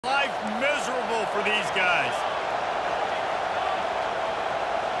for these guys.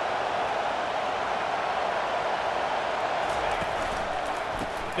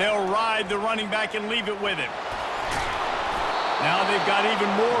 They'll ride the running back and leave it with him. Now they've got even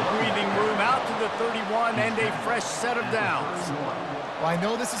more breathing room out to the 31 and a fresh set of downs. Well, I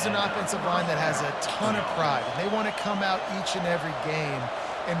know this is an offensive line that has a ton of pride. And they want to come out each and every game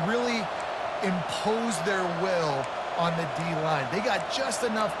and really impose their will on the D-line. They got just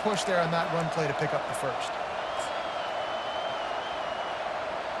enough push there on that run play to pick up the first.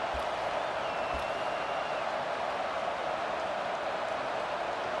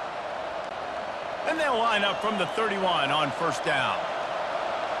 And they'll line up from the 31 on first down.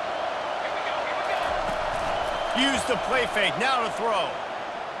 Use the play fake, now to throw.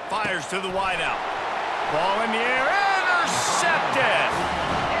 Fires to the wideout. Ball in the air, intercepted!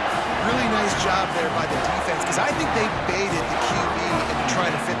 Really nice job there by the defense, because I think they baited the QB into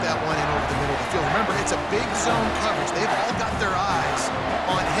trying to fit that one in over the middle of the field. Remember, it's a big zone coverage. They've all got their eyes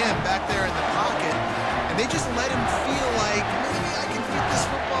on him back there in the pocket, and they just let him feel like, maybe I can fit this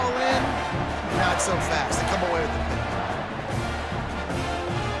football in. Not so fast. They come away with the pick.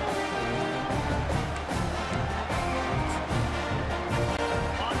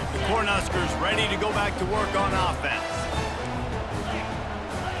 The Cornhuskers ready to go back to work on offense.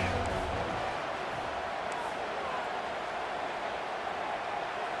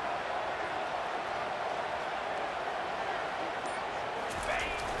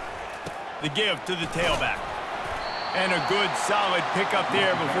 The give to the tailback. And a good, solid pickup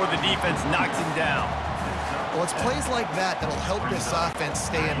there before the defense knocks him down. Well, it's plays like that that'll help this offense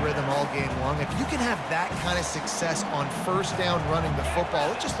stay in rhythm all game long. If you can have that kind of success on first down running the football,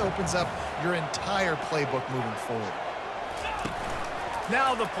 it just opens up your entire playbook moving forward.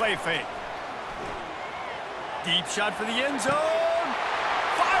 Now the play fake. Deep shot for the end zone.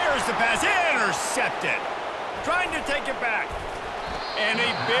 Fires the pass. Intercepted. Trying to take it back. And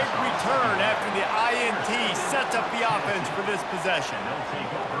a big return after the INT sets up the offense for this possession.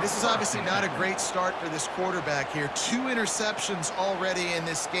 This is obviously not a great start for this quarterback here. 2 interceptions already in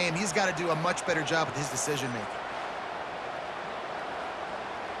this game. He's got to do a much better job with his decision-making.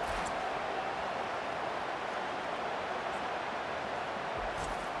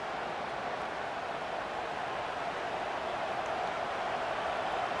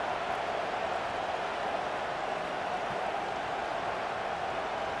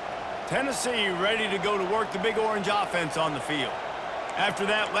 Tennessee ready to go to work the Big Orange offense on the field. After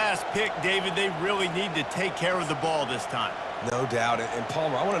that last pick, David, they really need to take care of the ball this time. No doubt. And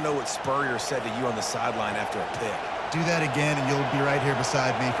Palmer, I want to know what Spurrier said to you on the sideline after a pick. Do that again, and you'll be right here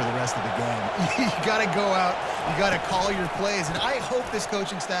beside me for the rest of the game. You got to go out. You got to call your plays. And I hope this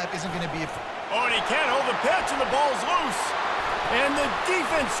coaching staff isn't going to be... Oh, and he can't hold the pitch, and the ball's loose. And the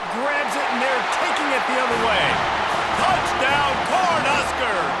defense grabs it, and they're taking it the other way. Touchdown,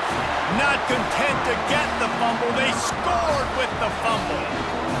 Cornhuskers! Not content to get the fumble, they scored with the fumble.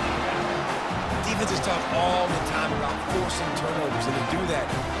 Defense is tough all the time about forcing turnovers, and to do that,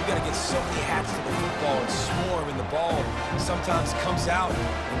 you got to get so many hats to the football and swarm, and the ball sometimes comes out.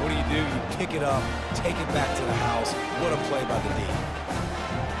 And what do? You pick it up, take it back to the house. What a play by the D.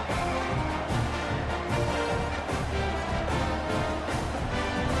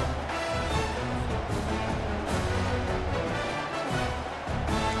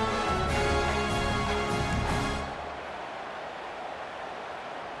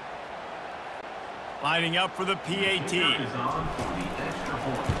 Lining up for the PAT.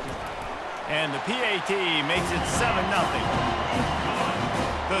 And the PAT makes it 7-0.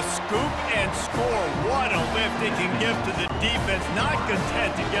 The scoop and score. What a lift it can give to the defense. Not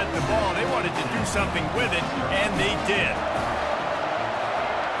content to get the ball. They wanted to do something with it, and they did.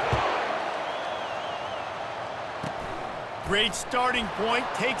 Great starting point.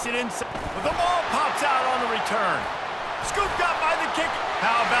 Takes it inside. But the ball pops out on the return. Scooped up by the kicker.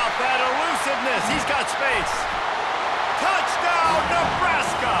 How about that elusiveness? He's got space. Touchdown,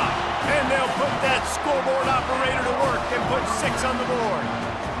 Nebraska! And they'll put that scoreboard operator to work and put 6 on the board.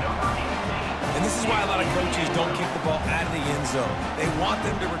 And this is why a lot of coaches don't kick the ball out of the end zone. They want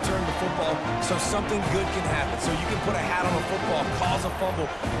them to return the football so something good can happen. So you can put a hat on a football, cause a fumble,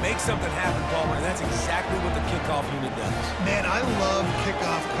 make something happen, Palmer, and that's exactly what the kickoff unit does. Man, I love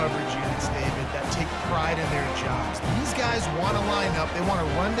kickoff coverage units, David, that take pride in their jobs. These guys want to line up. They want to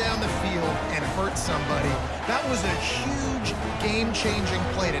run down the field and hurt somebody. That was a huge game-changing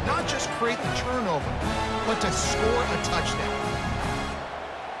play to not just create the turnover, but to score a touchdown.